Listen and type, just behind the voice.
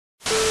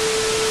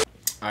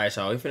Alright,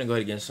 so we finna go ahead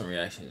and get some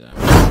reactions.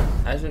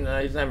 Actually, no,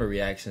 it's not even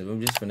reactions.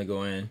 We're just finna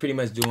go in. Pretty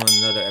much doing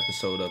another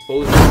episode of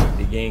exposing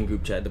the gang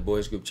group chat, the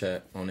boys group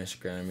chat on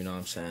Instagram, you know what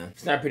I'm saying?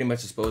 It's not pretty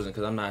much exposing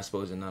because I'm not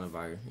exposing none of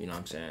our, you know what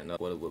I'm saying,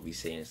 what we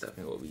say and stuff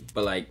and what we.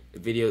 But like, the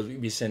videos we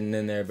be sending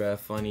in there, bro,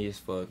 funny as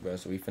fuck, bro.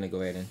 So we finna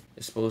go ahead and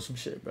expose some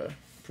shit, bro.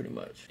 Pretty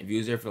much. If you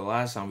was there for the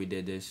last time we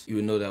did this, you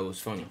would know that was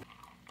funny.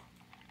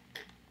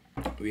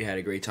 We had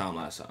a great time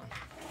last time.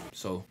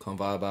 So come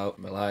vibe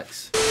out,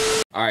 relax.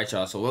 Alright,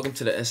 y'all, so welcome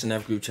to the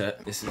SNF group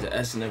chat. This is the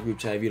SNF group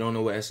chat. If you don't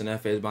know what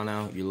SNF is by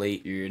now, you're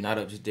late, you're not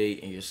up to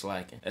date, and you're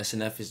slacking.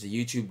 SNF is the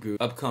YouTube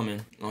group,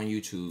 upcoming on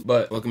YouTube.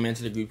 But welcome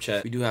into the group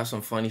chat. We do have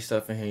some funny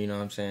stuff in here, you know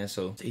what I'm saying?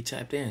 So stay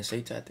tapped in,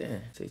 stay tapped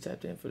in. Stay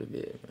tapped in for the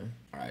vid, man.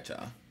 Alright,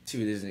 y'all. See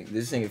what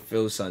this nigga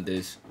Phil sent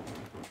this.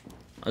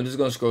 I'm just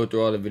gonna scroll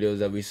through all the videos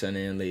that we sent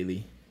in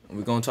lately. And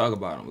we're gonna talk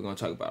about them. We're gonna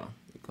talk about them.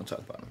 We're gonna talk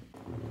about them.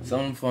 Some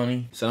of them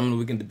funny, some of them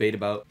we can debate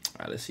about.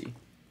 Alright, let's see.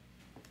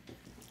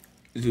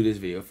 Let's do this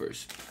video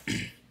first.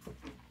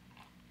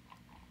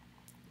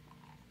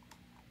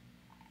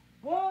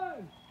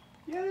 One,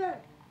 get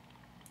it.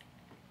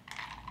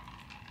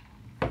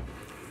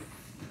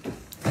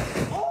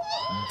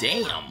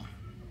 Damn.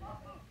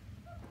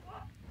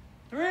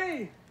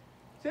 3,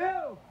 2,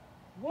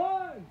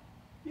 1,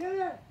 get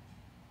it.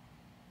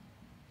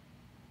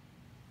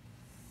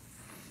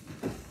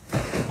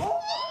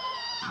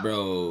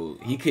 Bro,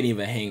 he couldn't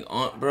even hang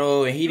on,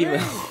 bro, and he didn't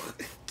even.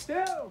 2,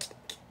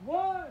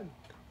 1,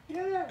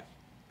 get it.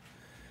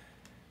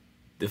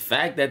 The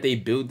fact that they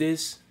built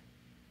this,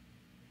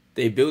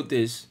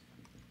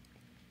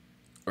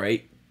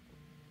 right?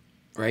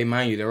 Right,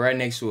 mind you, they're right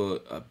next to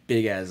a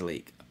big ass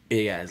lake,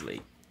 big ass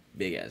lake.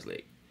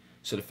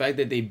 So the fact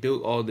that they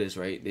built all this,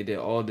 right? They did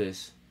all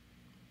this,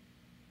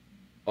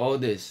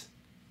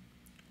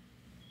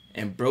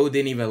 and bro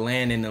didn't even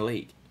land in the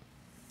lake.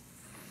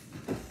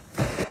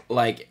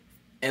 Like,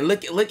 and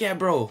look at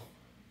bro.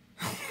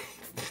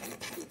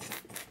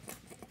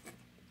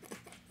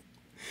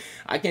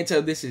 I can't tell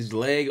if this is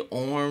leg,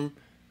 arm.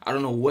 I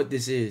don't know what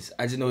this is.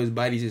 I just know his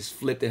body just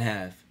flipped in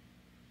half.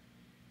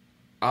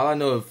 All I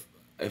know,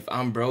 if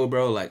I'm bro,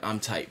 like, I'm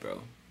tight,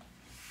 bro.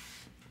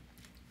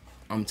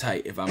 I'm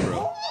tight if I'm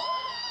bro.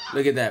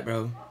 Look at that,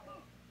 bro.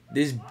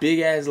 This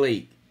big ass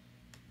lake.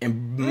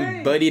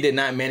 And Buddy did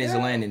not manage to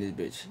land in this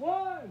bitch.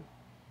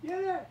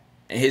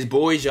 And his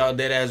boys, y'all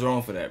dead ass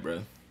wrong for that, bro.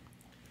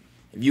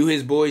 If you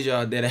his boys,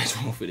 y'all dead ass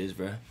wrong for this,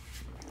 bro.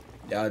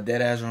 Y'all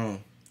dead ass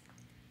wrong.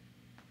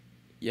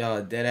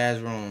 Y'all dead ass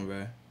wrong,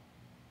 bro.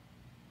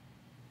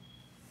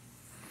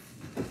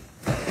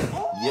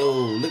 Yo,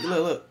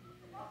 look.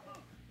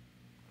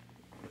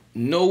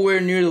 Nowhere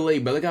near the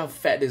lake, bro. Look how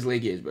fat this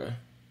lake is, bro.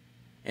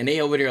 And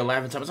they over there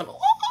laughing, talking something.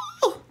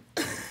 Oh!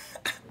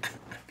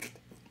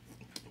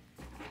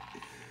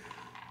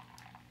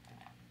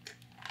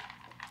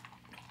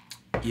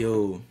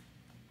 Yo,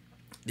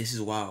 this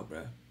is wild,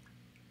 bro.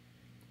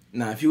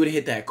 Now, if you would have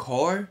hit that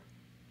car,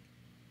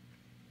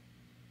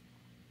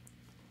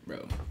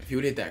 bro, if you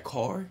would hit that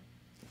car,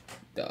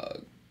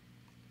 dog.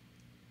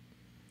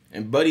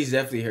 And Buddy's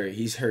definitely hurt.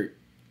 He's hurt.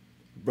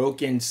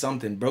 Broken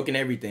something. Broken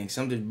everything.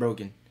 Something's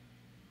broken.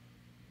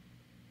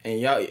 And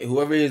y'all,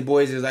 whoever his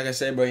boys is, like I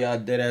said, bro, y'all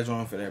dead ass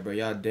wrong for that, bro.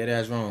 Y'all dead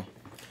ass wrong.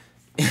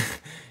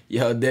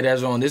 Y'all dead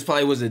ass wrong. This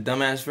probably was a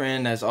dumbass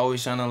friend that's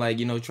always trying to, like,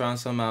 you know, trying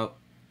something out.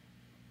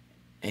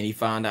 And he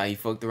found out. He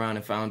fucked around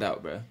and found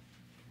out, bro.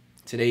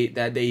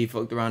 That day, he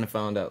fucked around and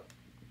found out.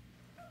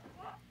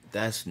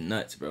 That's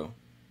nuts, bro.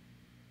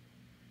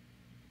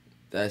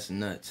 That's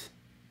nuts.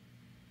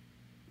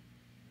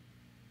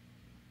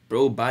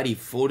 Bro, body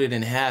folded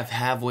in half,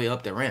 halfway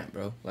up the ramp,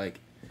 bro. Like,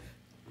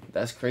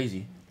 that's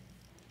crazy.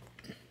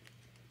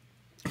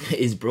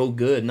 Is bro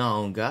good? No,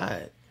 on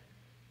God.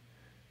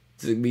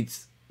 Took me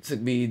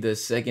the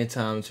second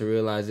time to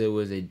realize it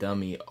was a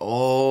dummy.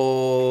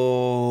 Oh,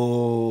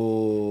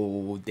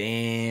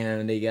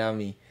 damn, they got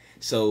me.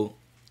 So,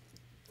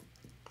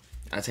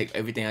 I take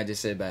everything I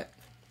just said back.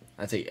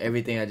 I take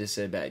everything I just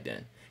said back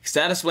then. Cause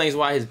that explains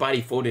why his body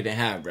folded in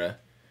half, bro.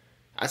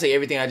 I take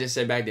everything I just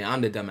said back then.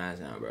 I'm the dumbass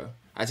now, bro.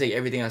 I take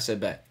everything I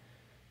said back.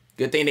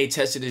 Good thing they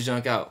tested this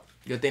junk out.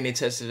 Good thing they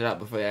tested it out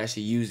before they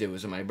actually used it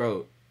with somebody,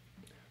 bro.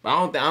 But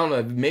I don't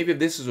know. Maybe if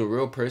this was a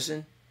real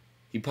person,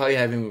 he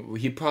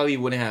probably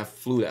wouldn't have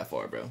flew that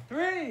far, bro.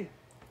 3,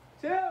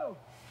 2,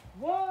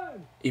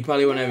 1. He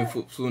probably wouldn't have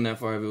flown that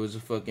far if it was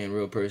a fucking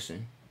real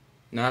person.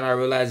 Now that I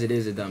realize it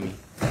is a dummy.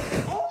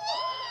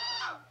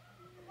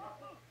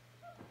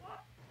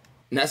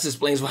 And that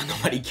explains why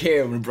nobody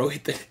cared when bro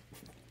hit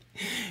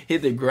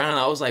the ground.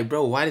 I was like,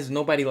 bro, why is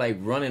nobody like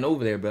running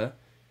over there, bro?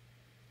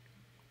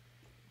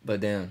 But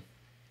damn,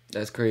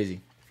 that's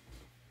crazy.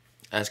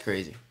 That's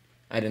crazy.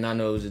 I did not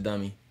know it was a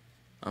dummy.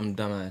 I'm a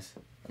dumbass.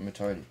 I'm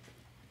retarded.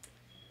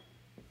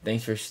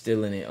 Thanks for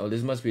stealing it. Oh,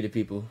 this must be the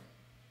people.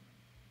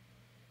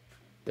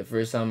 The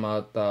first time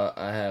I thought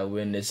I had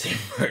witnessed a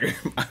murder.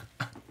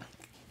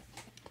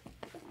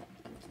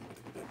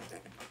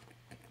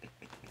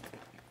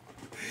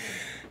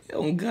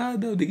 On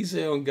God, though. Nigga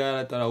said, on God,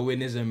 I thought I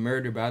witnessed a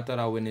murder, but I thought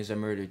I witnessed a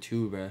murder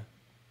too, bro.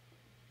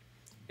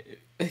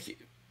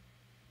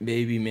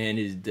 Baby man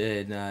is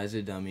dead. Nah, it's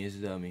a dummy. It's a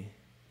dummy.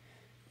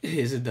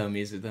 It's a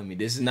dummy. It's a dummy.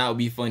 This is not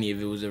be funny if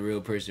it was a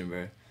real person,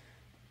 bro.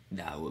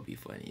 Nah, it would be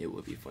funny. It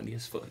would be funny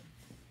as fuck.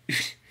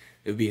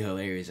 It'd be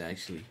hilarious,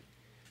 actually.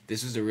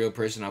 This was a real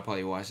person. I'll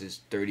probably watch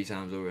this 30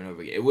 times over and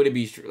over again. It wouldn't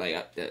be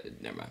like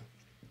never mind.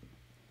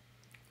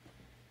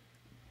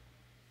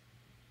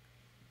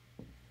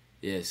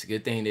 Yeah, it's a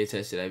good thing they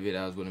tested that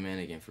video. I was with a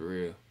mannequin for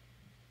real.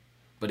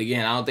 But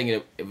again, I don't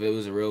think if it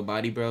was a real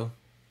body, bro,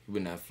 he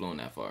wouldn't have flown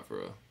that far for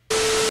real.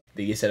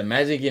 They said,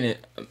 imagine getting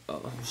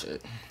oh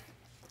shit.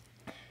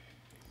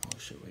 Oh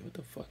shit, wait, what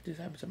the fuck just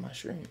happened to my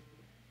stream?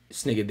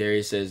 This nigga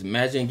Darius says,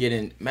 imagine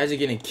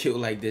getting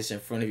killed like this in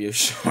front of your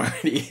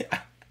shorty.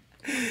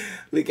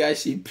 Look how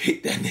she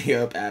picked that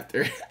nigga up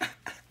after.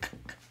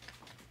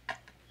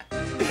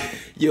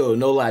 Yo,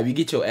 no lie, you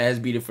get your ass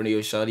beat in front of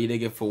your shorty,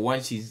 nigga. For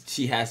one,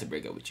 she has to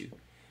break up with you.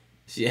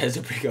 She has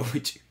to break up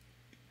with you.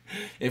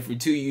 And for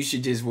two, you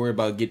should just worry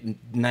about getting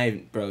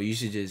knifed, bro. You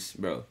should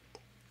just, bro.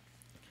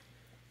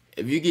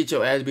 If you get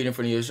your ass beat in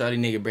front of your shorty,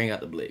 nigga, bring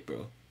out the blick,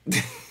 bro.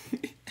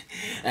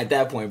 At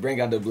that point, bring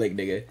out the blick,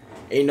 nigga.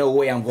 Ain't no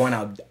way I'm going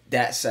out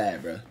that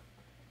sad, bro.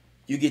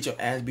 You get your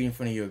ass beat in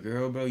front of your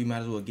girl, bro, you might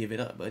as well give it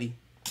up, buddy.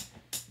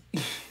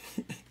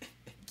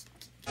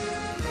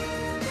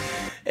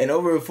 And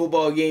over a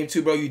football game,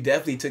 too, bro, you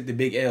definitely took the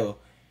big L.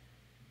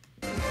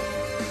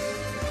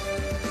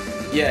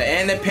 Yeah,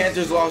 and the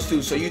Panthers lost,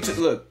 too. So you took,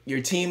 look,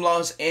 your team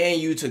lost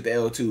and you took the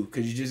L, too,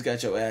 because you just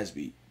got your ass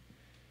beat.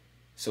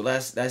 So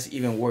that's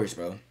even worse,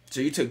 bro.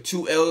 So you took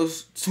two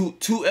L's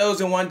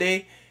in one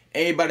day,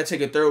 and you about to take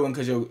a third one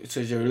because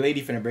your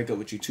lady finna break up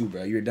with you, too,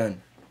 bro. You're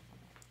done.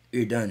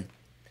 You're done.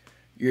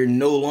 You're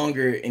no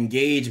longer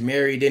engaged,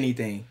 married,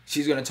 anything.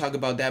 She's going to talk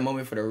about that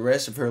moment for the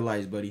rest of her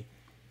life, buddy.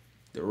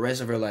 The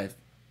rest of her life.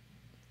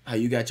 How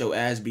you got your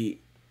ass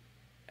beat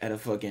at a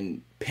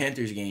fucking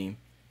Panthers game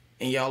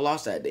and y'all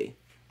lost that day.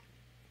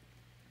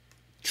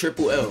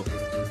 Triple L.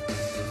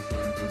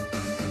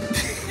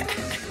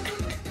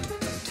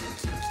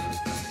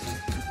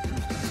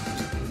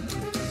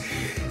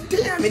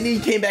 Damn, and then he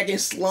came back and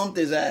slumped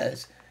his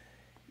ass.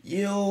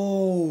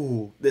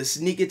 Yo, the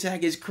sneak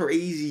attack is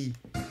crazy.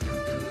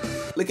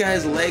 Look at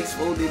his legs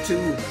folded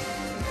too.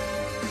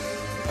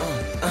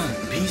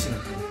 Piecing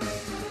him.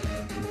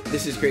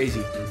 This is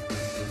crazy.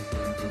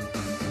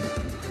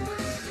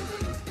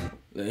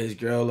 Look, his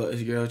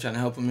girl trying to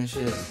help him and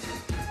shit.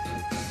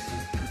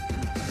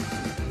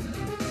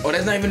 Oh,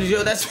 that's not even his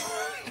girl, that's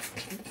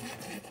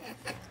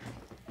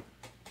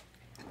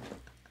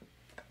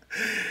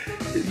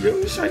his girl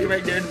was shiny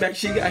right there in the back.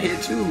 She got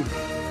hit too.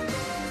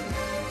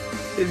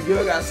 His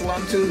girl got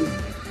slumped too.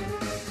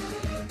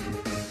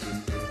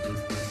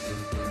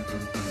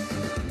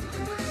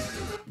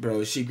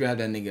 Bro, she grabbed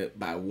that nigga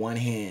by one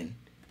hand.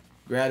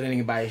 Grabbed that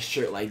nigga by his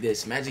shirt like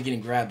this. Imagine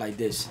getting grabbed like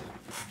this.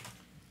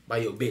 By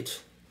your bitch.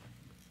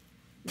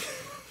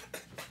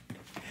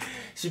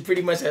 She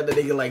pretty much had the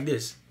nigga like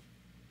this.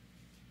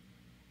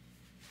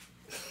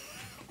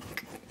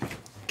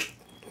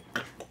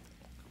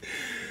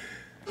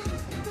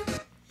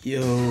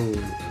 Yo,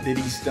 did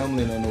he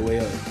stumbling on the way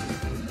up?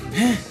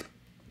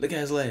 Look at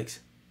his legs.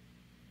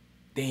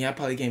 Dang, y'all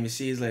probably can't even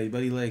see his legs,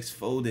 but his legs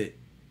folded.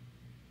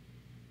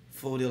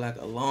 Folded like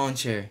a lawn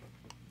chair.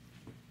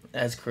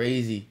 That's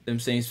crazy.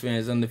 Them Saints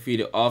fans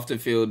undefeated off the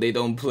field, they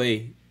don't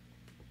play.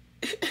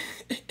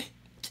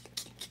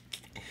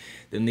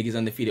 Them niggas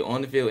undefeated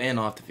on the field and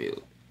off the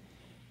field.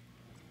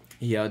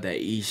 He out that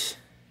east.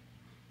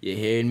 You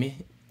hearing me?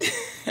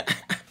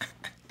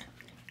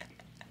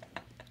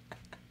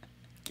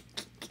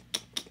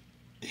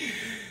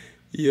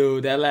 Yo,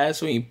 that last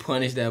swing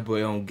punished that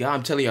boy on God.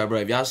 I'm telling y'all, bro,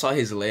 if y'all saw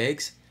his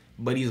legs,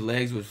 Buddy's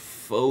legs was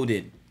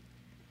folded.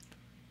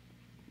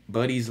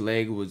 Buddy's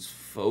leg was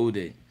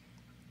folded.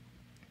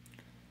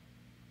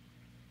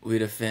 We're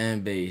the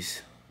fan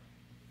base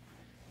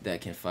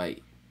that can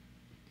fight.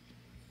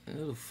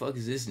 Who the fuck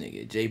is this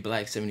nigga? J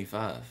Black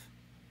 75.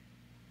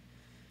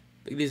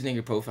 Look at this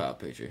nigga profile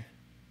picture.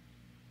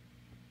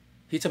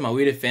 He talking about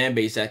we the fan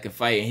base that can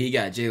fight, and he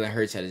got Jalen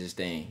Hurts as his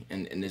thing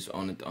and this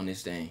on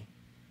this thing.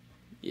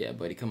 Yeah,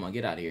 buddy, come on,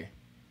 get out of here.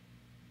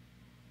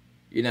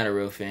 You're not a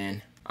real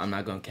fan. I'm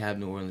not gonna cap.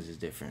 New Orleans is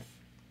different.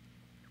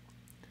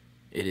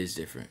 It is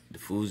different. The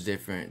food's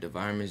different. The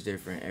environment's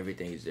different.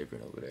 Everything is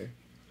different over there.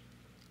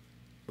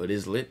 But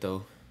it's lit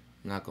though.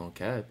 I'm not gonna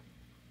cap.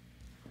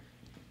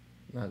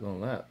 Not gonna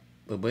lie.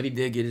 But Buddy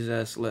did get his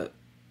ass slept.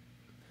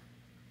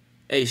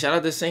 Hey, shout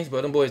out to Saints,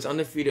 bro. Them boys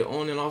undefeated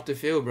on and off the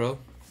field, bro.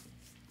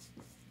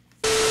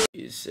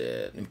 It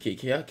said,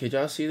 could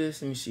y'all see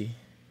this? Let me see.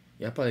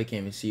 Y'all probably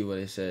can't even see what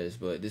it says,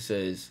 but this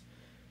says,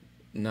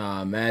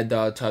 nah, Mad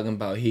Dog talking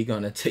about he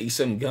gonna take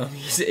some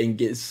gummies and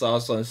get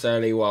sauce on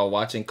Saturday while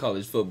watching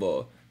college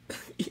football.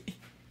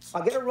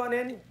 I'll get a run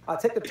in. I'll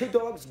take the two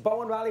dogs,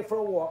 Bo and Riley, for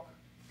a walk.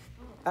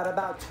 At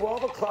about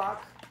 12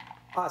 o'clock,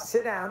 I'll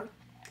sit down.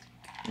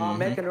 I'll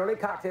make an early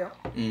cocktail.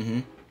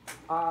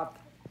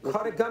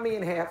 Cut a gummy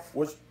in half.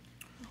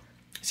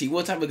 See,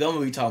 what type of gummy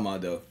we talking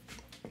about, though?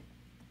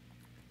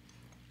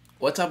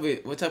 What type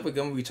of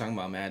gummy we talking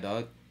about, Mad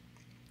Dog?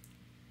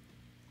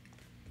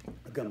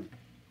 A gummy.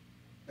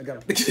 A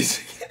gummy.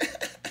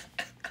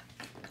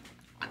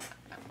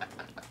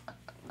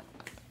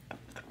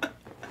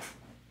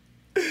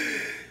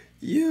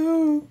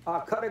 Yo.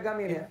 Cut a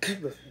gummy in here.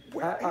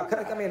 Cut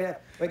a gummy in here.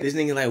 This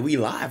nigga like, we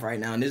live right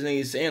now, and this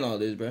nigga saying all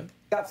this, bro.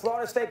 Got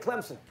Florida State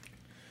Clemson.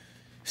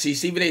 See,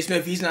 Stephen A.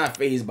 Smith, he's not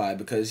fazed by it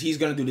because he's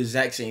gonna do the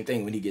exact same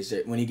thing when he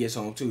gets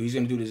home too. He's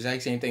gonna do the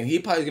exact same thing. He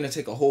probably gonna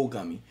take a whole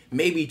gummy,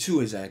 maybe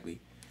 2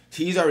 exactly.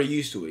 He's already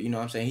used to it. You know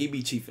what I'm saying? He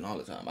be chiefing all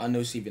the time. I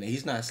know Stephen A.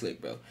 He's not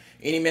slick, bro.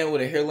 Any man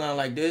with a hairline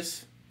like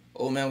this,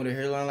 old man with a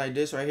hairline like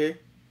this right here,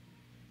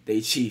 they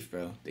chief,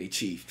 bro. They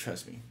chief.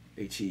 Trust me,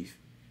 they chief.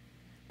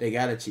 They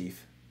gotta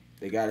chief.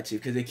 They gotta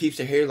chief because it keeps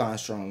their hairline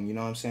strong. You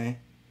know what I'm saying?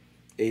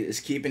 It's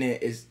keeping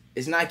it.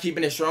 It's not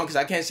keeping it strong because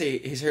I can't say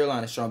his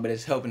hairline is strong, but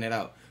it's helping it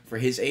out. For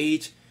his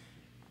age,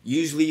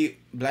 usually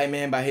black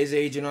man by his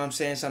age, you know what I'm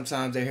saying,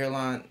 sometimes their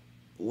hairline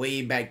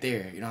way back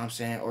there, you know what I'm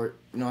saying, or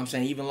you know what I'm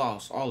saying, even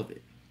lost all of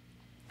it.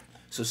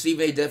 So Steve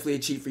A definitely a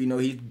cheaper, you know,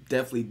 he's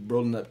definitely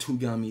rolling up 2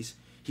 gummies.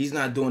 He's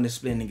not doing the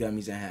splitting the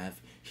gummies in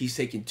half. He's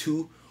taking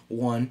 2,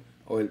 1,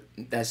 or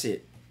that's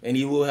it. And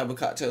he will have a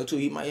cocktail too.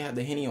 He might have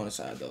the Henny on the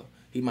side though.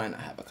 He might not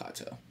have a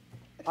cocktail.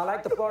 I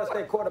like the Florida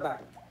State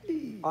quarterback.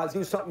 I'll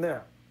do something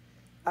there.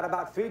 At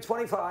about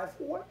 3:25,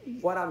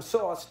 when I'm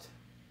sauced,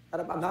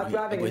 I'm not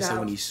driving in the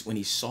house. When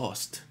he's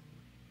sauced.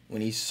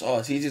 When he's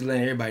sauced. He's just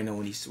letting everybody know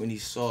when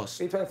he's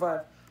sauced.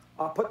 3:25.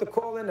 I'll put the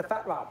call in the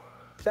Fat Rob.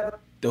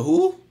 The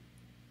who?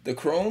 The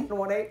Chrome?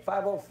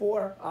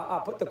 718-504. I'll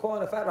put the call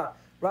in the Fat Rob.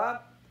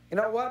 Rob, you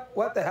know what?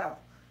 What the hell?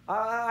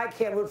 I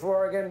can't root for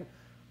Oregon.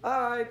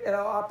 All right, you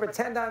know, I'll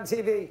pretend on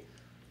TV.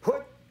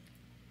 Put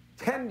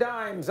 10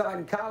 dimes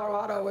on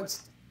Colorado.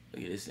 It's...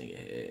 Look at this nigga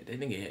head. That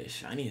nigga head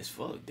shiny as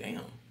fuck.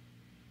 Damn.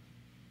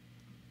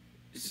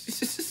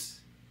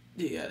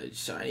 You got a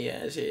shiny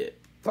ass head.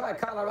 By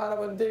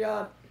Colorado and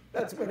Dion,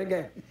 let's win the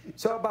game.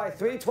 So by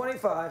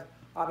 3:25,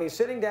 I'll be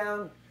sitting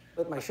down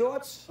with my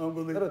shorts,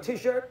 little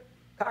t-shirt,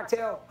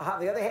 cocktail. I'll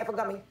have the other half a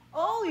gummy.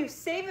 Oh, you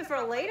save it for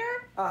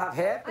later? I'll have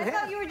half. I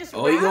thought you were just.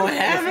 Oh, you gonna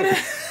have it?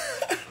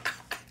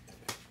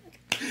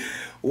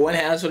 One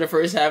half for the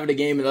first half of the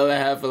game, and the other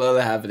half for the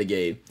other half of the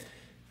game.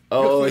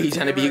 Oh, he's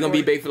gonna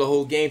be baked for the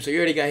whole game. So you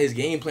already got his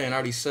game plan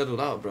already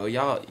settled out, bro.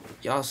 Y'all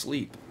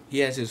sleep. He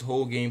has his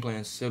whole game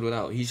plan settled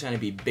out. He's trying to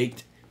be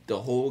baked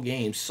the whole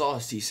game.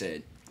 Sauced, he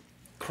said.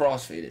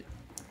 Crossfaded.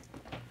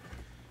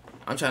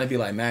 I'm trying to be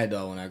like Mad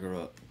Dog when I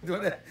grow up.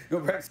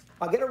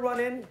 I'll get a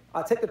run in.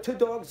 I'll take the 2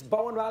 dogs,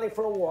 Bo and Riley,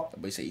 for a walk.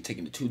 Everybody say he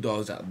taking the 2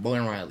 dogs out. Bo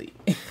and Riley.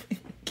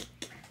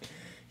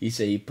 He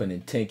said he putting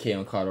in 10K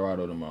on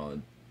Colorado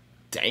tomorrow.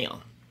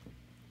 Damn.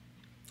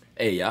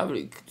 Hey, y'all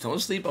really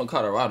don't sleep on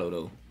Colorado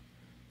though.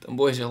 Them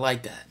boys are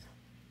like that.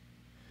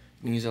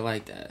 Niggas are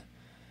like that.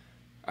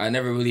 I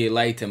never really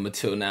liked him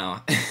until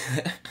now.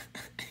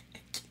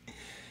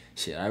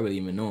 Shit, I really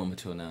even know him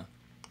until now.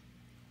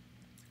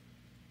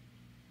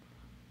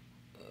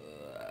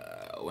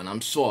 When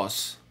I'm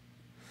sauce,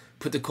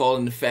 put the call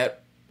in the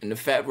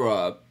fat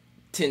Rob.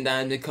 10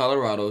 dimes in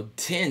Colorado.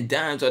 10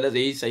 dimes. Oh, that's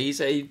what he say. He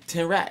say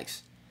 10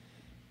 racks.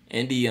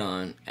 And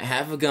Dion,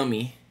 half a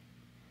gummy.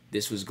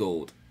 This was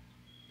gold.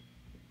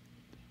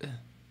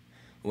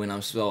 When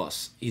I'm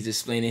sauce, he's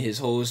explaining his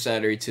whole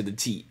Saturday to the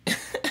T.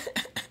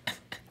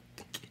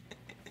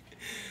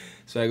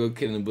 Swaggo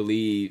couldn't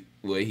believe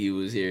what he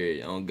was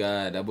hearing. Oh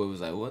God, that boy was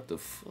like, "What the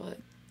fuck?"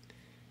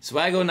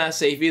 Swaggo not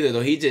safe either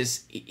though. He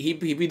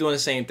be doing the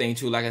same thing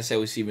too. Like I said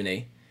with Stephen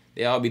A,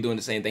 they all be doing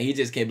the same thing. He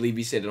just can't believe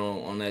he said it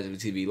on National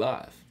TV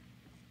Live.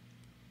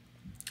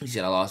 He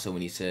said I lost it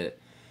when he said,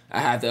 "I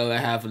have the other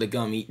half of the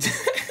gummy."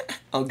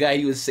 Oh God,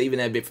 he was saving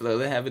that bit for the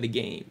other half of the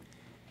game.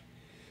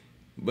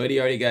 But he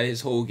already got his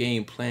whole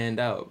game planned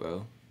out,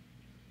 bro.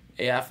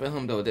 Hey, I feel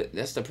him though.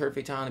 That's the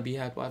perfect time to be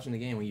watching the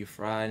game when you're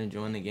fried,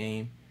 enjoying the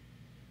game.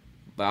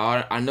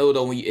 But I know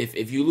though, when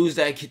if you lose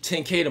that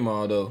 10K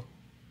tomorrow though,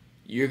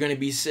 you're gonna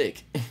be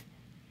sick.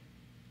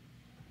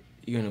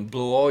 You're gonna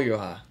blow all your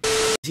high.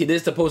 See, this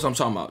is the post I'm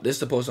talking about. This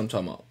is the post I'm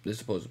talking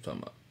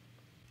about.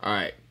 All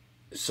right,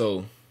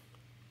 so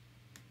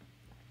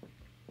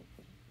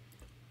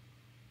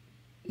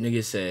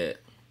nigga said,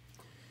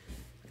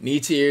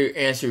 need to hear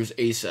answers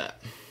ASAP.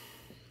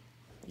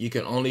 You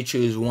can only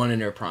choose one in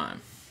their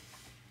prime.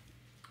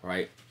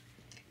 Right?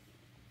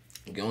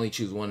 You can only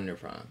choose one in their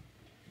prime.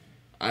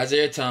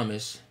 Isaiah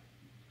Thomas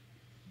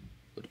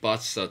with the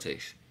Boston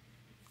Celtics.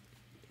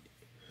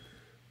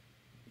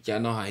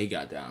 Y'all know how he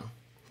got down.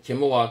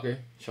 Kemba Walker,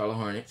 Charlotte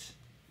Hornets.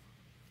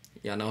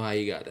 Y'all know how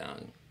he got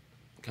down.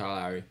 Kyle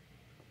Lowry.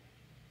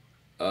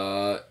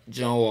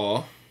 John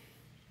Wall.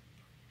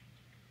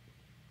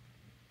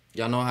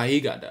 Y'all know how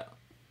he got down.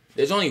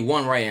 There's only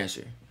one right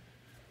answer.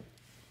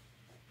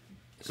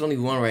 There's only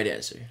one right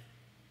answer.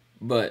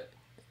 But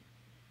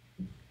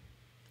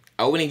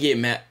I wouldn't get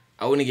mad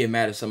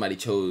if somebody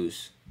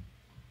chose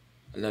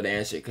another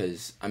answer,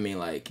 because I mean,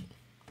 like,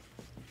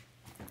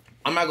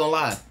 I'm not gonna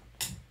lie.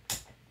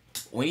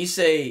 When you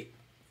say,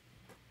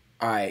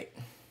 all right,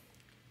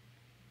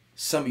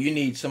 you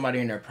need somebody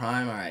in their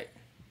prime. All right.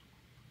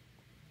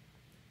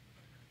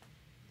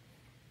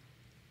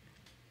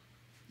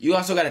 You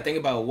also got to think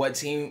about what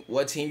team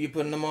you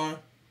putting them on.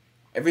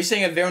 If you're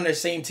saying if they're on their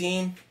same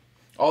team,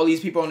 all these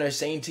people on their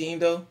same team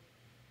though.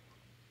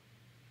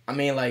 I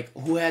mean, like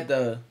who had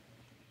the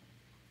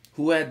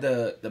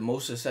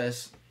most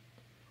success?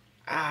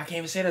 I can't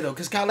even say that though,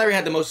 because Kyle Lowry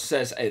had the most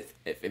success.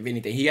 If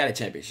anything, he got a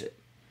championship,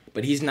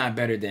 but he's not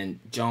better than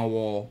John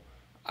Wall,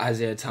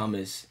 Isaiah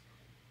Thomas.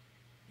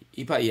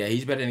 He's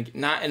better than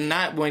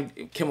not when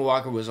Kemba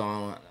Walker was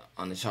on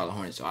the Charlotte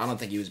Hornets. So I don't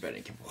think he was better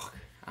than Kemba Walker.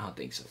 I don't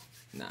think so.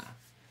 Nah,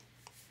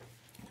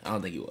 I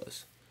don't think he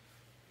was.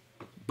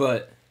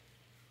 But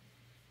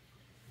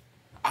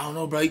I don't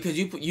know, bro, because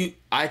you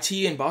IT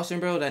in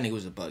Boston, bro, that nigga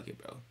was a bucket,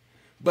 bro.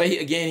 But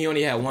he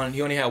only had one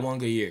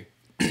good year.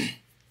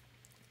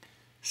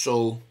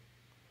 So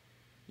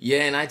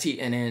yeah,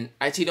 and then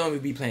IT don't even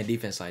be playing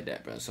defense like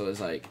that, bro. So it's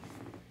like,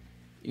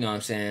 you know what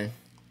I'm saying?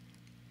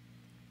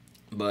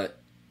 But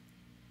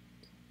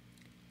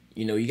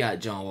you know, you got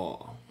John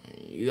Wall.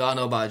 You all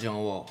know about John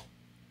Wall.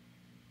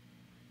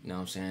 You know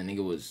what I'm saying?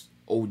 Nigga was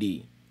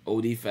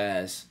OD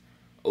fast,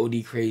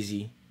 OD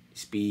crazy,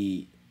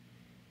 speed.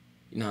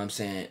 You know what I'm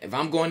saying? If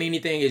I'm going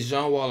anything, it's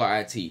John Wall or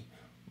IT.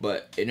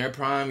 But in their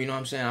prime, you know what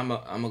I'm saying? I'm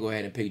gonna go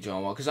ahead and pick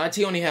John Wall. Because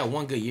IT only had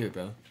one good year,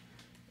 bro.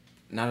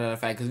 Not a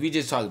fact, because we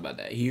just talked about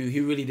that.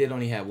 He really did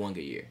only have one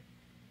good year.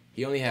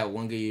 He only had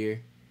one good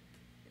year.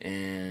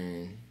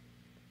 And,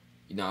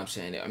 you know what I'm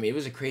saying? I mean, it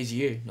was a crazy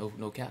year.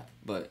 No cap.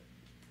 But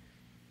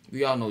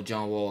we all know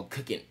John Wall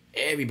cooking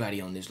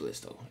everybody on this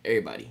list, though.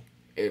 Everybody.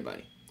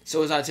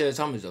 So is Isaiah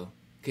Thomas, though.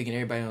 Cooking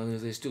everybody on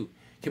this list, too.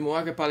 Kemba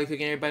Walker probably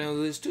cooking everybody on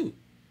the list, too.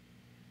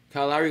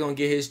 Kyle Lowry gonna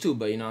get his too,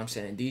 but you know what I'm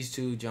saying? These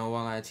two, John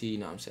Wall and IT, you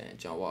know what I'm saying?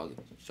 John Wall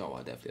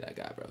definitely that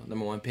guy, bro.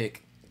 Number one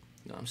pick.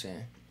 You know what I'm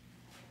saying?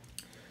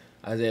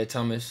 Isaiah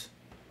Thomas.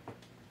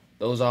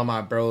 Those are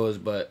my bros,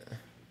 but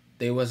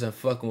they wasn't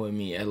fucking with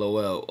me.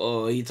 LOL.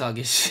 Oh, he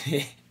talking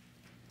shit.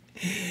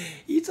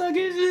 He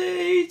talking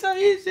shit.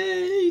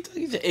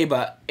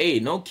 Hey,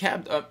 no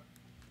cap.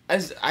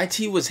 As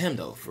IT was him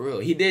though, for real.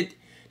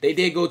 They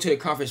did go to the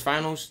conference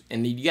finals,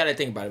 and you gotta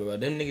think about it, bro.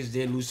 Them niggas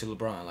did lose to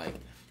LeBron. Like,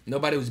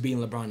 nobody was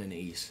beating LeBron in the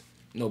East.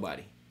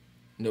 Nobody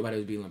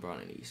was beating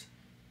LeBron in the East.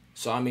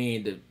 So I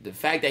mean, the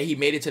fact that he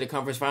made it to the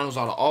conference finals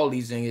out of all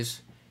these niggas.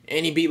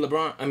 And he beat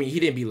LeBron. I mean, he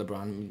didn't beat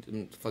LeBron.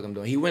 What the fuck I'm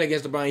doing? He went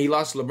against LeBron. He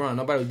lost to LeBron.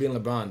 Nobody was beating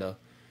LeBron, though.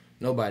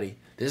 Nobody.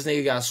 This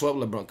nigga got swept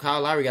LeBron.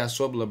 Kyle Lowry got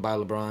swept by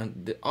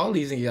LeBron. All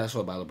these niggas got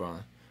swept by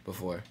LeBron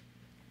before.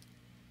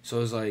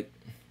 So it's like,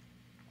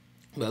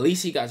 but at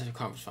least he got to the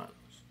conference finals.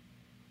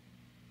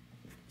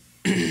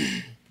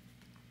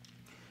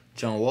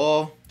 John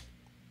Wall,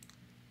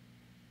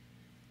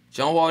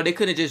 they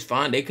couldn't just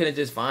find it.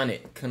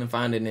 Couldn't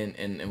find it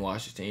in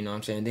Washington. You know what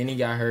I'm saying? Then he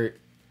got hurt.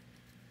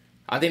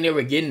 I think they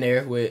were getting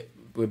there with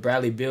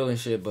Bradley Beal and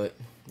shit, but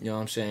you know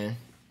what I'm saying?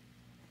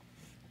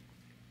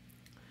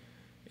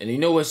 And you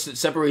know what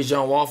separates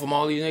John Wall from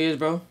all these niggas,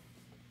 bro?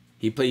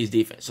 He plays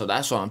defense. So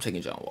that's why I'm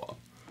taking John Wall.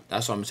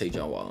 That's why I'm going to take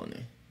John Wall on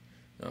there. You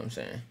know what I'm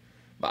saying?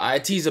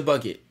 But IT's a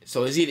bucket.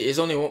 So it's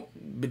only one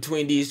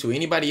between these two.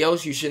 Anybody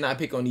else you should not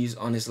pick on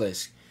this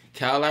list.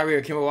 Kyle Lowry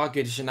or Kemba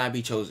Walker should not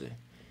be chosen.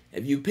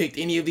 If you picked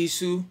any of these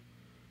two,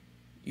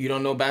 you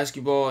don't know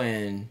basketball,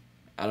 and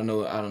I don't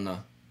know.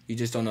 You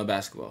just don't know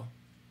basketball.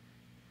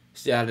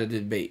 Stay out of the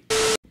debate.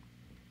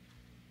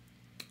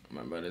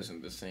 My brother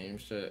isn't the same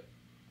shit.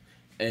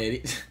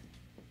 Hey,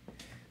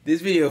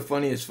 this video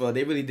funny as fuck.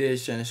 They really did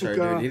Shannon Sharp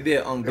dirty. They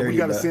did dirty, we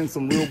gotta send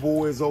some real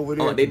boys over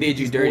there. They did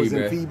you dirty,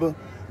 bro.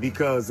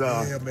 Because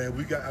yeah, man,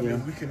 we got. I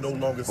mean, we can no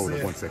longer. Hold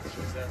on 1 second.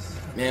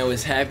 Man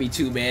was happy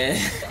too, man.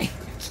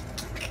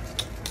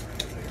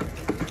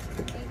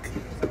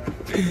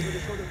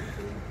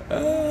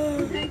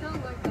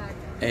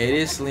 Hey, it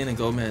is Selena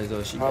Gomez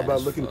though. She. How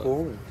about looking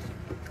forward?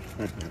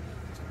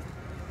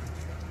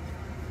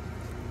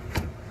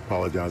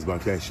 Apologize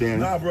about that,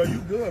 Shannon. Nah, bro, you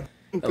good.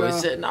 Oh, he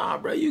said, nah,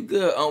 bro, you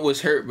good. Was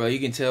hurt, bro. You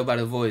can tell by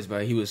the voice, bro.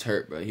 He was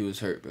hurt, bro. He was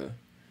hurt, bro.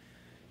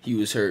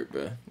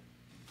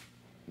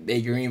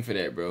 They green for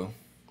that, bro.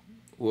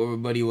 Whoever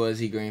buddy was,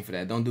 he green for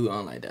that. Don't do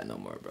like that no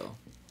more, bro.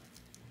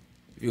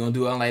 If you're gonna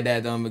do like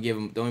that, don't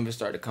even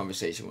start the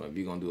conversation with him.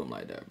 You're gonna do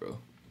like that, bro.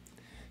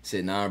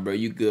 Said, nah, bro,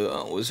 you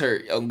good. Was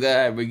hurt. Oh,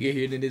 God, bro, get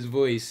hearing in his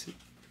voice.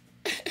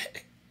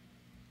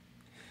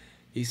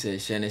 He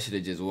said Shannon should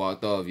have just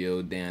walked off,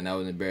 yo. Damn, that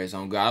was embarrassing.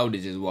 On God, I would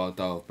have just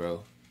walked off,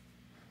 bro.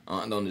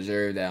 Don't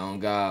deserve that. On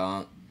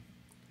God,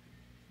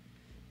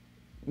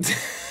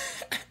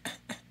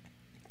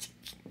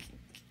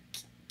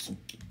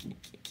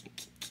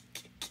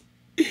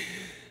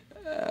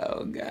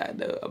 Oh, God,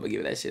 no. I'm gonna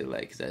give that shit a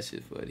like, because that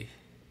shit funny.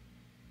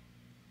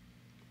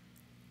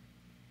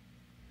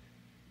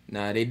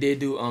 Nah, they did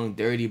do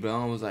dirty,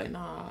 bro. I was like,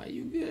 nah,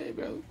 you good,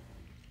 bro.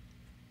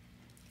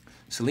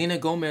 Selena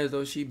Gomez,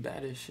 though, she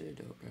bad as shit,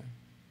 though, bro.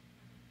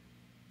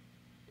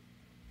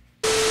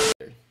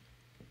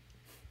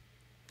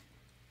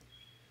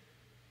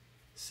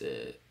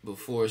 Said,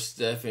 before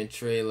Steph and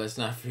Trey, let's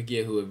not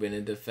forget who had been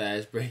in the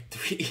Fast Break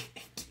 3.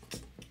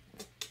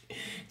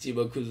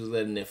 Tebow Cruz was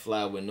letting it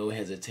fly with no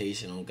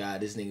hesitation. On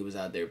God, this nigga was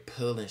out there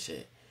pulling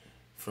shit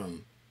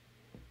from.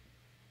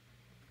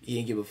 He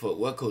didn't give a fuck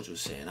what coach was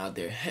saying out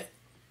there. Hey,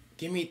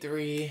 give me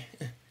 3.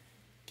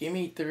 Give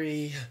me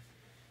 3.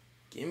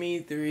 Give me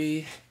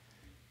 3.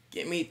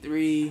 Give me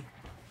 3.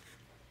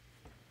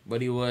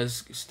 But he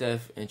was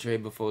Steph and Trey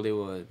before they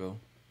was, bro.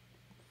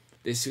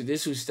 This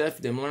who Steph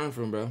them learn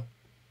from, bro.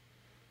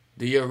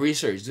 Do your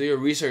research. Do your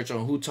research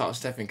on who taught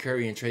Stephen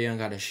Curry and Trae Young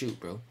how to shoot,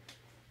 bro.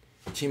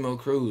 Timo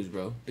Cruz,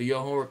 bro. Do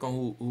your homework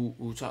on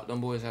who taught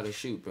them boys how to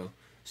shoot, bro.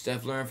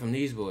 Steph learned from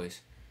these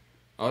boys.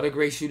 All the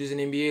great shooters in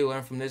the NBA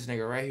learned from this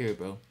nigga right here,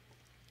 bro.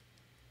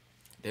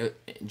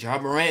 Ja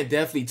Morant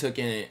definitely took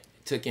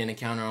in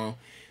account on.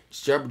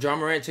 Ja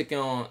Morant took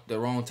on the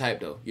wrong type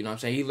though. You know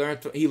what I'm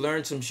saying? He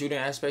learned some shooting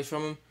aspects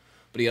from him,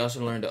 but he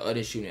also learned the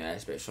other shooting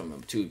aspects from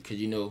him too. Cause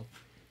you know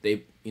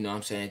what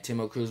I'm saying,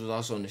 Timo Cruz was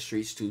also in the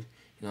streets too. You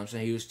know what I'm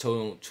saying? He was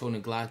toting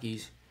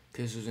Glockies,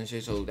 pistols and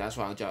shit. So that's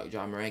why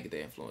Ja Morant get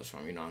the influence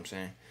from. You know what I'm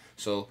saying?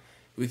 So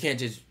we can't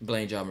just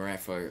blame Ja Morant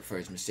for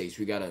his mistakes.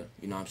 We gotta,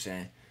 you know what I'm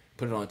saying,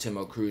 put it on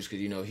Timo Cruz because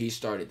you know he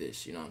started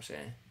this. You know what I'm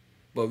saying?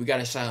 But we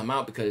gotta shout him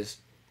out because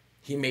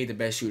he made the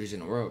best shooters in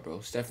the world, bro.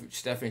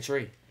 Steph and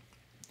Trey.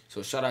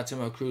 So shout out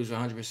Timo Cruz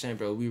 100%,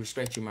 bro. We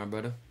respect you, my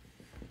brother.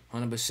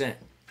 100%.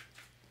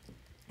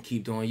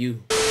 Keep doing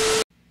you.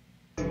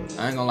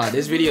 I ain't gonna lie,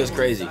 this video is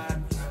crazy.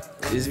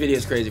 This video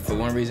is crazy for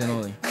one reason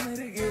only.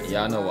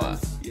 Y'all know why.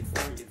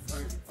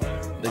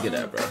 Look at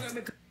that,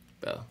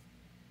 bro.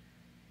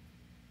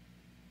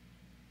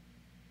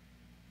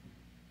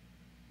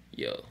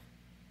 Yo.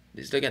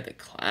 Just look at the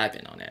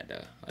clapping on that,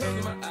 though.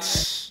 Like,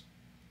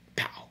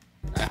 pow,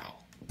 pow,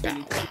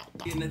 pow, pow,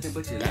 pow.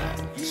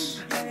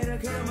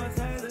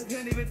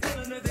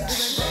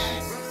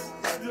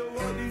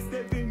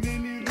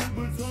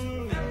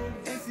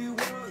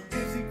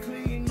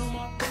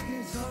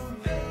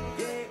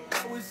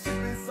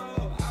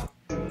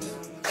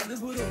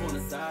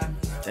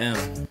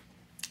 Damn.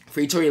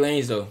 Free Tory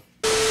Lanez though.